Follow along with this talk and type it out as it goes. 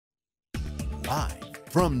Live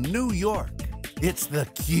from New York, it's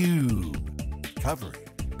theCUBE. Covering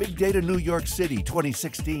Big Data New York City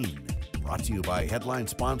 2016. Brought to you by headline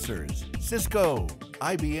sponsors, Cisco,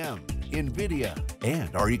 IBM, NVIDIA,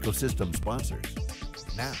 and our ecosystem sponsors.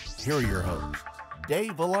 Now, here are your hosts,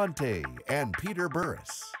 Dave Vellante and Peter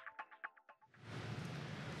Burris.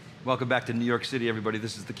 Welcome back to New York City, everybody.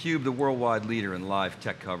 This is theCUBE, the worldwide leader in live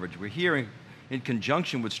tech coverage. We're here in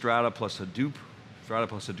conjunction with Strata plus Hadoop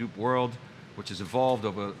World, which has evolved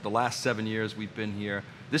over the last 7 years we've been here.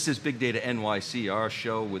 This is Big Data NYC, our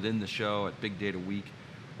show within the show at Big Data Week.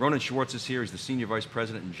 Ronen Schwartz is here. He's the Senior Vice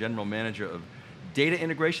President and General Manager of Data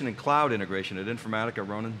Integration and Cloud Integration at Informatica.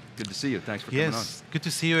 Ronen, good to see you. Thanks for coming on. Yes, good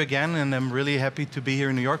to see you again, and I'm really happy to be here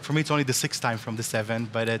in New York. For me, it's only the 6th time from the 7,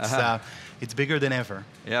 but it's bigger than ever.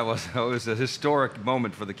 Yeah, well, it was a historic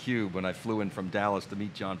moment for theCUBE when I flew in from Dallas to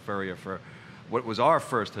meet John Furrier for what was our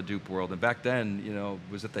first Hadoop World. And back then, you know,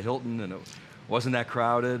 it was at the Hilton, and it wasn't that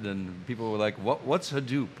crowded, and people were like, what's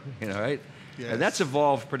Hadoop, you know, right? Yes. And that's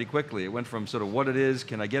evolved pretty quickly. It went from sort of what it is,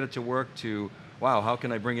 can I get it to work, to wow, how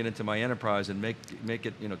can I bring it into my enterprise and make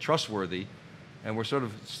it, you know, trustworthy? And we're sort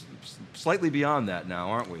of slightly beyond that now,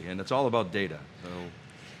 aren't we? And it's all about data. So.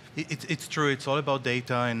 It's true, it's all about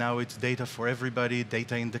data, and now it's data for everybody,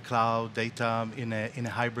 data in the cloud, data in a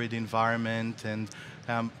hybrid environment, and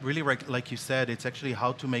really, like you said, it's actually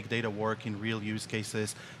how to make data work in real use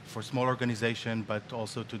cases for small organization, but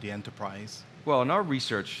also to the enterprise. Well, and our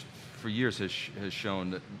research for years has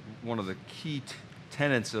shown that one of the key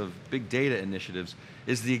tenets of big data initiatives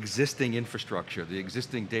is the existing infrastructure, the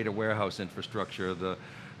existing data warehouse infrastructure,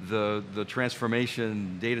 the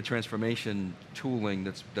transformation, data transformation tooling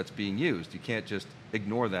that's being used. You can't just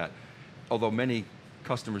ignore that. Although many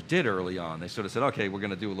customers did early on. They sort of said, okay, we're going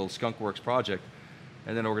to do a little skunkworks project,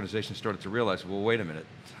 and then organizations started to realize, well, wait a minute,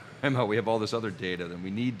 we have all this other data, then we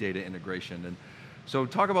need data integration. And so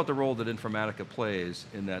talk about the role that Informatica plays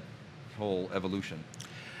in that whole evolution.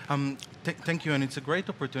 Thank you, and it's a great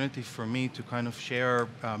opportunity for me to kind of share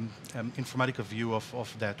Informatica view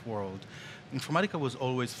of that world. Informatica was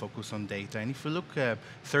always focused on data, and if you look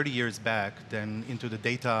 30 years back, then into the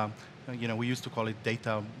data, you know, we used to call it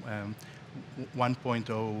data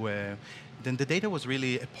 1.0, then the data was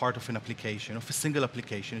really a part of an application, of a single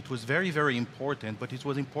application. It was very, very important, but it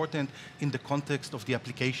was important in the context of the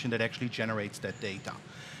application that actually generates that data.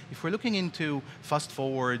 If we're looking into fast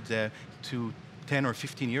forward to 10 or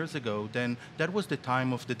 15 years ago, then that was the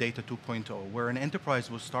time of the data 2.0, where an enterprise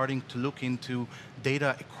was starting to look into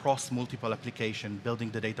data across multiple applications, building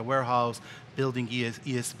the data warehouse, building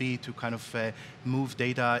ESB to kind of move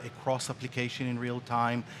data across application in real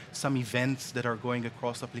time, some events that are going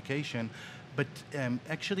across application. But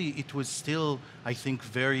actually, it was still, I think,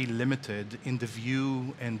 very limited in the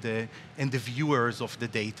view and the viewers of the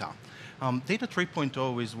data. Data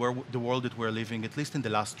 3.0 is the world that we're living, at least in the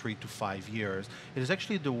last 3 to 5 years. It is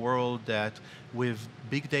actually the world that, with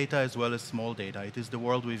big data as well as small data, it is the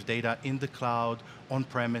world with data in the cloud,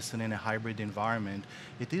 on-premise, and in a hybrid environment.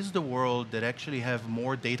 It is the world that actually have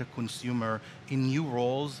more data consumer in new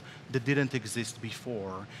roles that didn't exist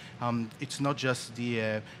before. It's not just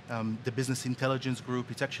the business intelligence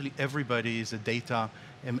group, it's actually everybody is a data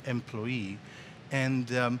employee.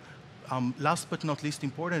 And last but not least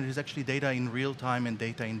important is actually data in real time and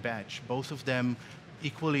data in batch. Both of them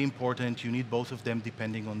equally important. You need both of them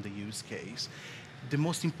depending on the use case. The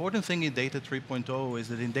most important thing in data 3.0 is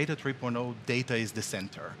that in data 3.0, data is the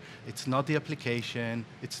center. It's not the application,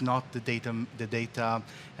 it's not the data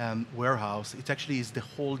warehouse, it actually is the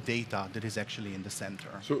whole data that is actually in the center.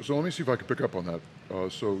 So let me see if I can pick up on that.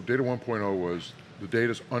 So data 1.0 was the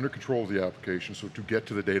data's under control of the application, so to get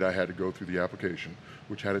to the data I had to go through the application,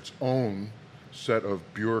 which had its own set of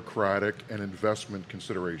bureaucratic and investment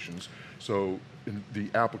considerations. So the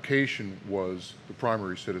application was the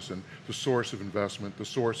primary citizen, the source of investment, the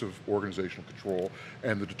source of organizational control,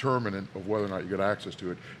 and the determinant of whether or not you get access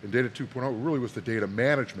to it. And data 2.0 really was the data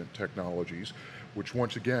management technologies, which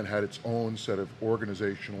once again had its own set of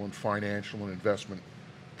organizational and financial and investment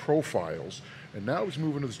profiles. And now it's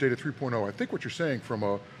moving to this data 3.0. I think what you're saying from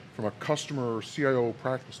a customer or CIO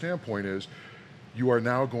practical standpoint is, you are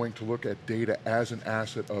now going to look at data as an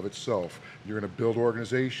asset of itself. You're going to build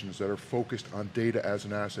organizations that are focused on data as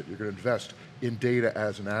an asset. You're going to invest in data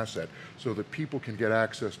as an asset so that people can get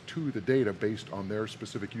access to the data based on their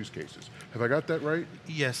specific use cases. Have I got that right?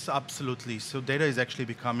 Yes, absolutely. So data is actually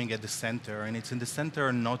becoming at the center, and it's in the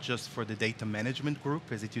center not just for the data management group,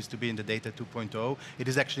 as it used to be in the data 2.0, it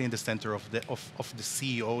is actually in the center of the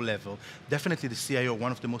CEO level. Definitely the CIO,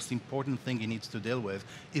 one of the most important things he needs to deal with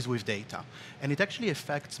is with data. And it it actually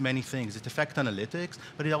affects many things. It affects analytics,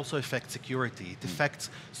 but it also affects security. It affects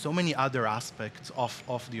so many other aspects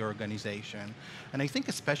of the organization. And I think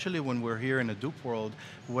especially when we're here in a Hadoop world,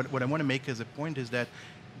 what I want to make as a point is that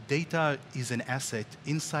data is an asset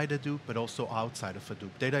inside Hadoop, but also outside of Hadoop.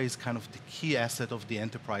 Data is kind of the key asset of the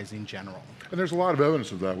enterprise in general. And there's a lot of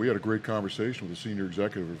evidence of that. We had a great conversation with a senior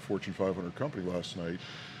executive of a Fortune 500 company last night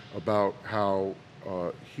about how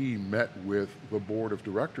he met with the board of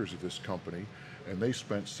directors of this company, and they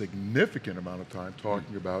spent significant amount of time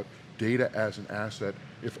talking about data as an asset,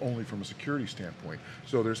 if only from a security standpoint.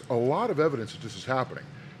 So there's a lot of evidence that this is happening.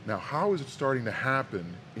 Now, how is it starting to happen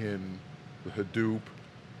in the Hadoop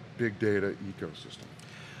big data ecosystem?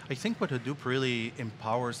 I think what Hadoop really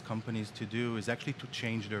empowers companies to do is actually to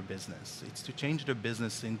change their business. It's to change their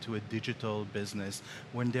business into a digital business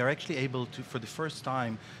when they're actually able to, for the first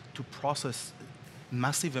time, to process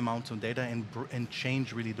massive amounts of data and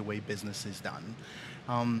change really the way business is done.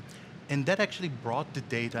 And that actually brought the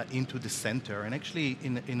data into the center, and actually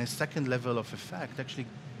in a second level of effect, actually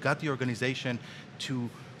got the organization to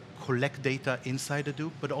collect data inside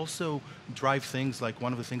Hadoop, but also drive things like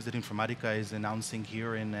one of the things that Informatica is announcing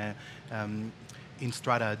here in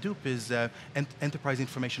Strata Hadoop is Enterprise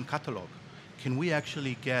Information Catalog. Can we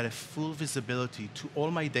actually get a full visibility to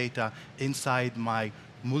all my data inside my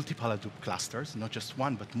multiple Hadoop clusters, not just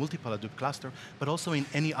one, but multiple Hadoop cluster, but also in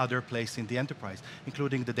any other place in the enterprise,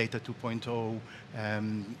 including the Data 2.0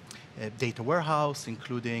 data warehouse,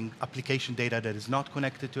 including application data that is not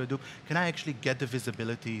connected to Hadoop. Can I actually get the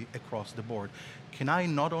visibility across the board? Can I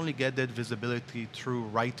not only get that visibility through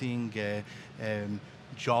writing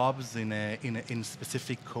jobs in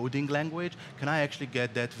specific coding language? Can I actually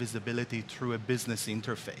get that visibility through a business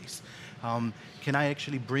interface? Can I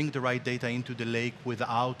actually bring the right data into the lake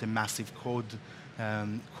without a massive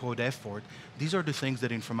code effort? These are the things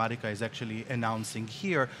that Informatica is actually announcing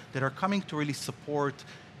here that are coming to really support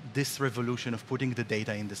this revolution of putting the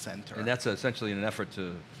data in the center. And that's essentially in an effort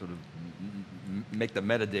to sort of make the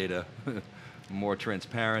metadata more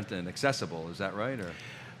transparent and accessible, is that right? Or?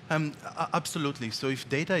 Absolutely. So if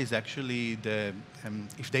data is actually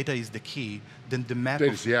if data is the key, then the map.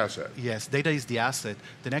 Data is the asset. Yes, data is the asset.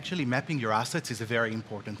 Then actually mapping your assets is a very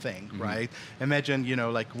important thing, right? Imagine,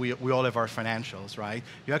 like we all have our financials, right?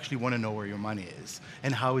 You actually want to know where your money is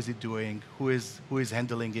and how is it doing, who is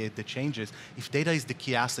handling it, the changes. If data is the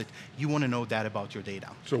key asset, you want to know that about your data.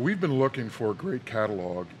 So we've been looking for a great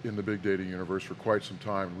catalog in the big data universe for quite some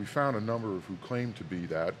time. We found a number of who claim to be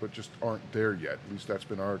that, but just aren't there yet. At least that's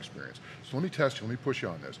been our experience. So let me test you, let me push you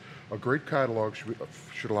on this. A great catalog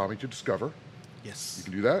should allow me to discover. Yes. You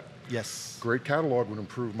can do that? Yes. Great catalog would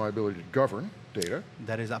improve my ability to govern data.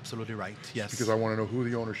 That is absolutely right, yes. Because I want to know who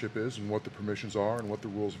the ownership is and what the permissions are and what the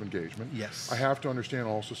rules of engagement. Yes. I have to understand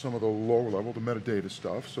also some of the lower level, the metadata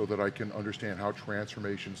stuff, so that I can understand how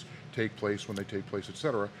transformations take place, when they take place, et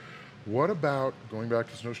cetera. What about, going back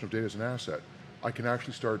to this notion of data as an asset, I can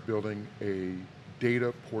actually start building a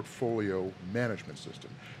data portfolio management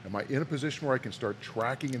system. Am I in a position where I can start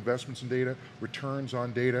tracking investments in data, returns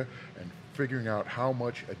on data, and figuring out how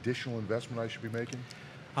much additional investment I should be making?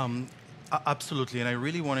 Absolutely, and I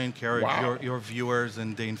really want to encourage your viewers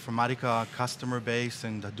and the Informatica customer base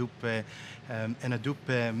and Hadoop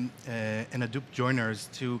Hadoop joiners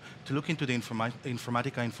to look into the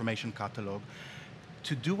Informatica Information Catalog.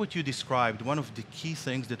 To do what you described, one of the key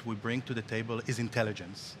things that we bring to the table is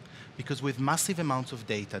intelligence. Because with massive amounts of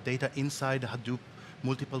data inside Hadoop,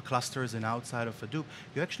 multiple clusters and outside of Hadoop,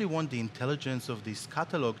 you actually want the intelligence of this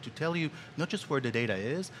catalog to tell you not just where the data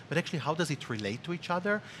is, but actually how does it relate to each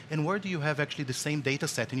other, and where do you have actually the same data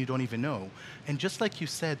set and you don't even know. And just like you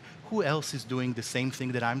said, who else is doing the same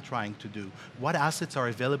thing that I'm trying to do? What assets are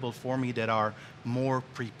available for me that are more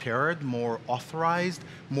prepared, more authorized,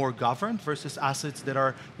 more governed, versus assets that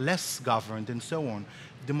are less governed, and so on.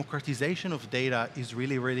 Democratization of data is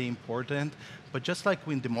really, really important, but just like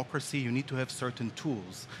in democracy, you need to have certain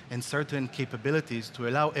tools and certain capabilities to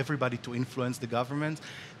allow everybody to influence the government.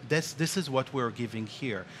 This is what we're giving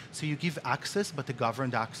here. So you give access, but a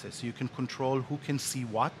governed access. You can control who can see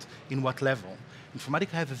what, in what level.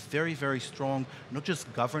 Informatica have a very, very strong, not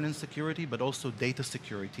just governance security, but also data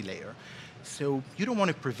security layer. So you don't want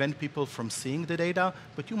to prevent people from seeing the data,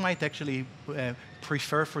 but you might actually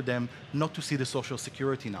prefer for them not to see the social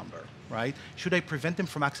security number, right? Should I prevent them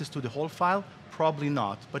from access to the whole file? Probably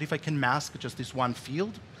not. But if I can mask just this one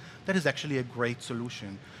field, that is actually a great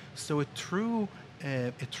solution. So a true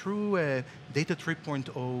Data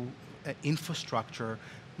 3.0 infrastructure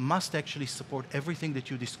must actually support everything that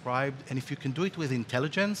you described, and if you can do it with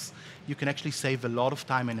intelligence, you can actually save a lot of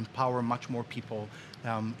time and empower much more people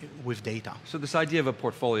with data. So this idea of a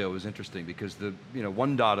portfolio is interesting because the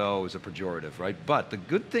 1.0 is a pejorative, right? But the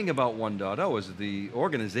good thing about 1.0 is the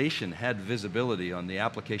organization had visibility on the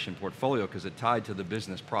application portfolio because it tied to the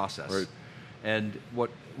business process. Right. And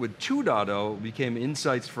with 2.0 became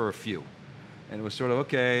insights for a few. And it was sort of,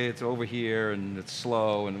 okay, it's over here and it's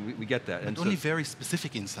slow and we get that. But and only very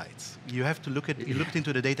specific insights. You have to look at, you looked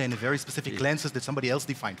into the data in a very specific lenses that somebody else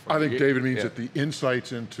defined for you. I think David means that the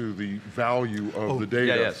insights into the value of the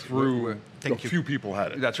data through a few people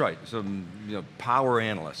had it. That's right. Some power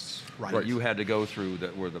analysts that you had to go through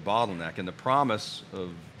that were the bottleneck. And the promise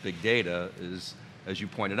of big data is, as you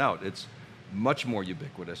pointed out, it's much more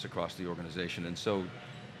ubiquitous across the organization. And so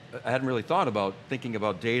I hadn't really thought about thinking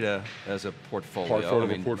about data as a portfolio. I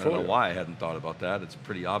don't know why I hadn't thought about that. It's a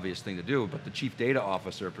pretty obvious thing to do, but the chief data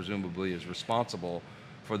officer presumably is responsible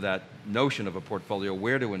for that notion of a portfolio,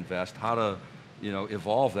 where to invest, how to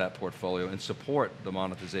evolve that portfolio and support the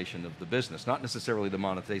monetization of the business, not necessarily the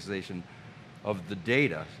monetization of the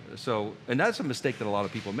data. So, and that's a mistake that a lot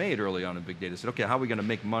of people made early on in big data. Said, okay, how are we going to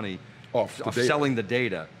make money off selling the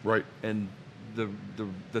data? Right. And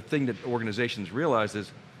the thing that organizations realize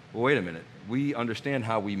is, well, wait a minute, we understand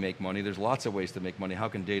how we make money. There's lots of ways to make money. How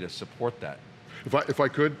can data support that? If I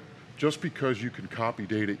could, just because you can copy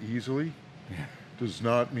data easily does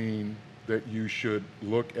not mean that you should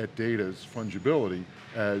look at data's fungibility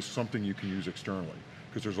as something you can use externally.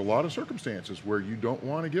 Because there's a lot of circumstances where you don't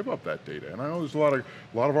want to give up that data. And I know there's a lot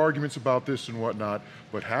of arguments about this and whatnot,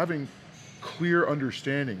 but having clear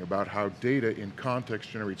understanding about how data in context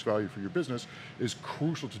generates value for your business is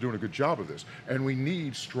crucial to doing a good job of this. And we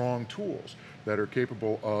need strong tools that are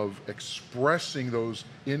capable of expressing those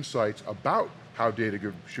insights about how data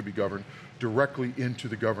should be governed directly into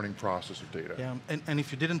the governing process of data. Yeah, and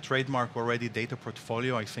if you didn't trademark already data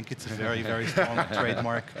portfolio, I think it's a very, very strong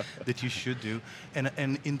trademark that you should do. And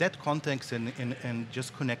in that context, and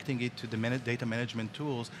just connecting it to the data management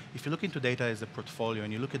tools, if you look into data as a portfolio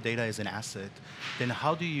and you look at data as an asset, then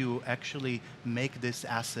how do you actually make this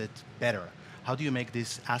asset better? How do you make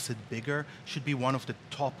this asset bigger? Should be one of the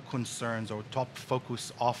top concerns or top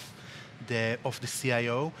focus of the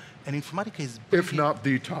CIO, and Informatica is... If not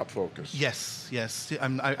the top focus. Yes, yes.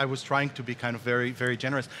 I was trying to be kind of very, very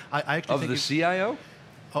generous. I actually think the CIO?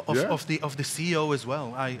 Of the CEO as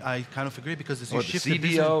well. I kind of agree because as you shift the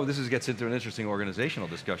CDO, this gets into an interesting organizational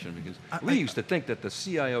discussion because we used to think that the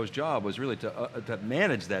CIO's job was really to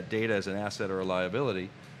manage that data as an asset or a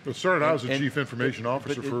liability. It started out as a chief information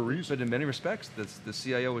officer for a reason. But in many respects, the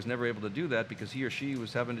CIO was never able to do that because he or she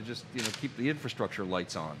was having to just keep the infrastructure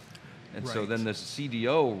lights on. And so then this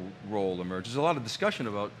CDO role emerges. There's a lot of discussion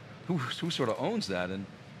about who sort of owns that. And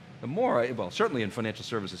the more, well, certainly in financial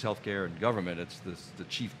services, healthcare, and government, it's the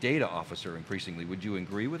chief data officer increasingly. Would you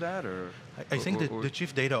agree with that? I think that the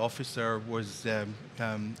chief data officer was,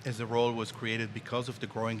 as a role, was created because of the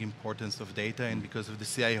growing importance of data and because of the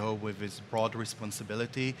CIO with his broad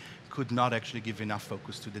responsibility could not actually give enough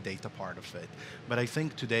focus to the data part of it. But I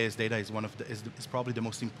think today, as data is is probably the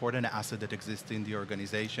most important asset that exists in the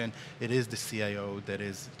organization. It is the CIO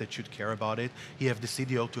that should care about it. He have the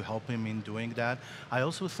CDO to help him in doing that. I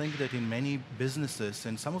also think that in many businesses,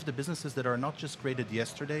 and some of the businesses that are not just created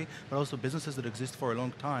yesterday, but also businesses that exist for a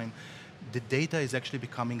long time, the data is actually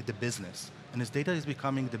becoming the business. And as data is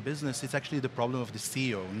becoming the business, it's actually the problem of the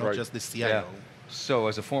CEO, not just the CIO. Yeah. So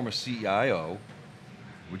as a former CIO,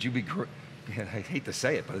 would you be, I hate to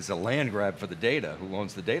say it, but it's a land grab for the data, who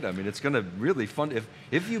owns the data. I mean, it's going to really fund,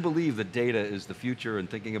 if you believe that data is the future and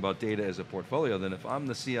thinking about data as a portfolio, then if I'm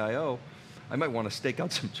the CIO, I might want to stake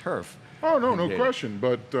out some turf. Oh, no question,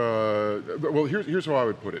 but, well, here's how I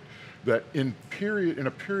would put it. That in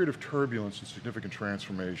a period of turbulence and significant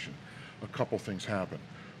transformation, a couple things happen.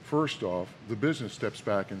 First off, the business steps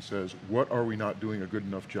back and says, what are we not doing a good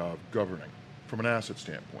enough job governing from an asset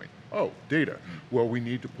standpoint? Oh, data. Well, we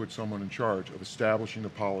need to put someone in charge of establishing the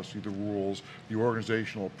policy, the rules, the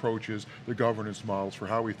organizational approaches, the governance models for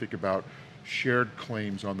how we think about shared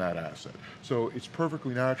claims on that asset. So it's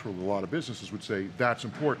perfectly natural that a lot of businesses would say that's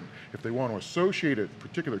important. If they want to associate a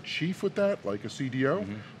particular chief with that, like a CDO,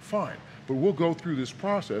 fine. But we'll go through this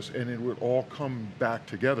process and it would all come back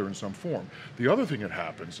together in some form. The other thing that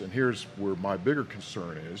happens, and here's where my bigger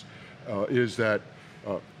concern is that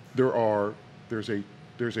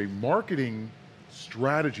there's a marketing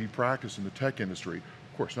strategy practice in the tech industry,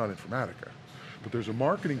 of course not Informatica, but there's a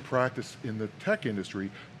marketing practice in the tech industry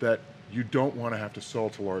that you don't want to have to sell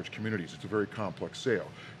to large communities. It's a very complex sale.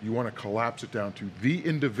 You want to collapse it down to the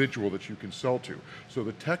individual that you can sell to. So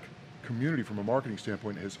the tech community from a marketing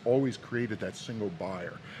standpoint has always created that single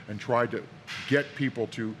buyer and tried to get people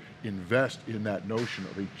to invest in that notion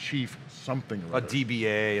of a chief something or other. A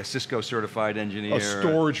DBA, a Cisco certified engineer. A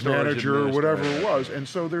storage manager, whatever it was. And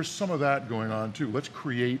so there's some of that going on too. Let's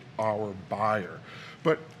create our buyer.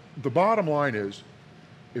 But the bottom line is,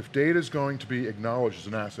 if data is going to be acknowledged as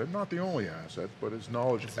an asset, not the only asset, but is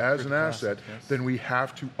acknowledged as an asset, yes, then we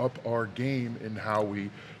have to up our game in how we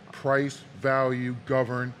price, value,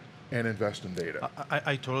 govern, and invest in data.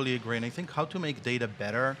 I totally agree, and I think how to make data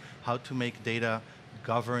better, how to make data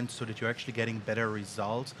governed so that you're actually getting better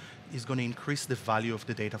results is going to increase the value of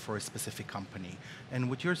the data for a specific company. And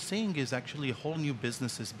what you're seeing is actually a whole new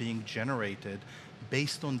businesses being generated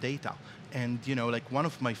based on data. And you know, like one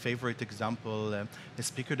of my favorite example, a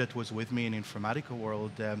speaker that was with me in Informatica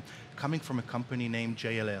world, coming from a company named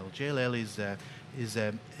JLL. JLL is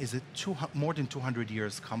a more than 200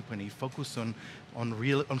 years company focused on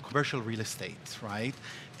commercial real estate, right?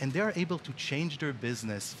 And they're able to change their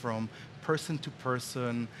business from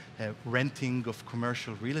person-to-person renting of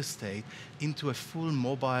commercial real estate into a full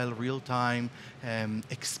mobile, real-time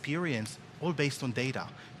experience, all based on data.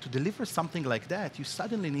 To deliver something like that, you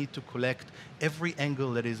suddenly need to collect every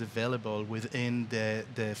angle that is available within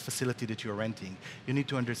the facility that you're renting. You need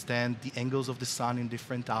to understand the angles of the sun in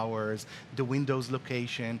different hours, the window's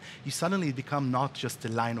location. You suddenly become not just a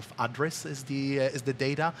line of address as the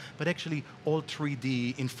data, but actually all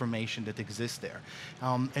 3D information that exists there.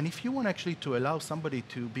 And if you want actually to allow somebody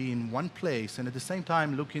to be in one place and at the same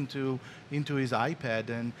time look into his iPad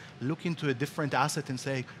and look into a different asset and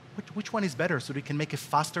say, which one is better, so they can make a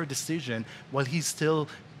faster decision while he's still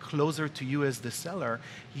closer to you as the seller,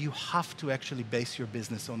 you have to actually base your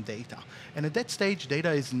business on data. And at that stage,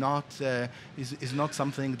 data is not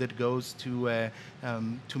something that goes to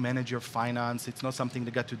manage your finance. It's not something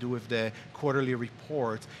that got to do with the quarterly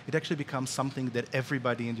report. It actually becomes something that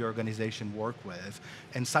everybody in the organization work with.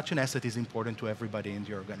 And such an asset is important to everybody in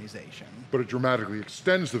the organization. But it dramatically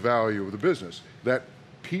extends the value of the business. That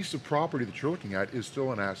piece of property that you're looking at is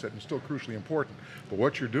still an asset and still crucially important. But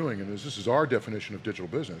what you're doing, and this is our definition of digital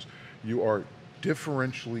business, you are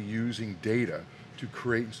differentially using data to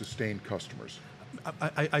create and sustain customers.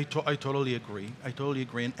 I totally agree. I totally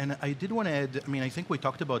agree. And I did want to add, I mean, I think we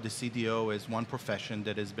talked about the CDO as one profession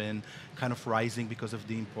that has been kind of rising because of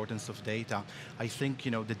the importance of data. I think,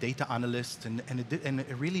 you know, the data analyst and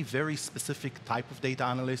a really very specific type of data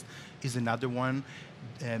analyst is another one.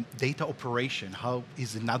 Data operation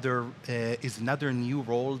is another new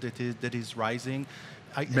role that is rising.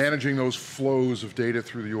 Managing those flows of data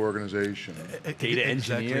through the organization. Data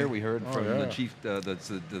engineer, we heard from the chief,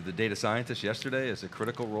 the data scientist yesterday, is a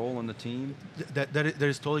critical role in the team. That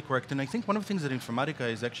is totally correct. And I think one of the things that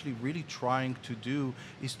Informatica is actually really trying to do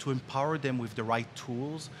is to empower them with the right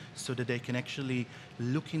tools so that they can actually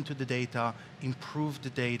look into the data, improve the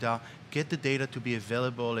data, get the data to be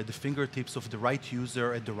available at the fingertips of the right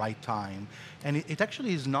user at the right time. And it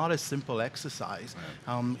actually is not a simple exercise.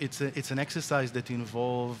 Right. It's an exercise that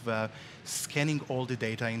involves scanning all the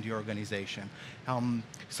data in the organization.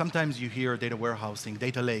 Sometimes you hear data warehousing,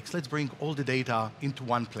 data lakes. Let's bring all the data into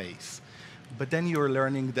one place. But then you're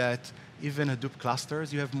learning that even Hadoop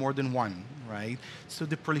clusters, you have more than one, right? So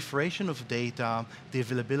the proliferation of data, the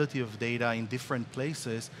availability of data in different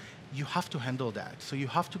places, you have to handle that. So you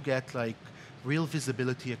have to get like real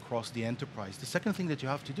visibility across the enterprise. The second thing that you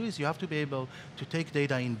have to do is you have to be able to take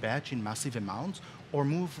data in batch in massive amounts or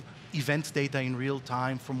move events data in real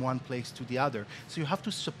time from one place to the other. So you have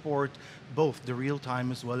to support both the real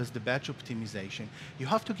time as well as the batch optimization. You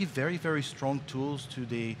have to give very, very strong tools to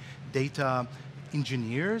the data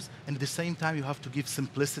engineers, and at the same time you have to give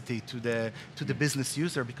simplicity to the business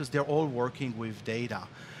user because they're all working with data.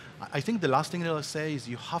 I think the last thing that I'll say is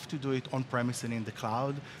you have to do it on-premise and in the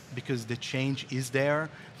cloud because the change is there,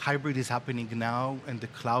 hybrid is happening now, and the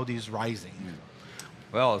cloud is rising. Yeah.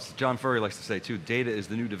 Well, as John Furrier likes to say too, data is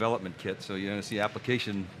the new development kit, so you're going to see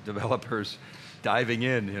application developers diving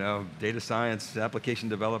in, you know, data science, application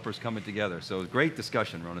developers coming together. So great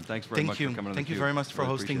discussion, Ronen. Thanks very much for coming on theCUBE. Thank you very much for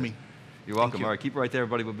hosting me. You're welcome. All right, keep it right there,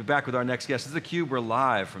 everybody. We'll be back with our next guest. This is theCUBE. We're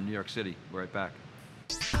live from New York City. We're right back.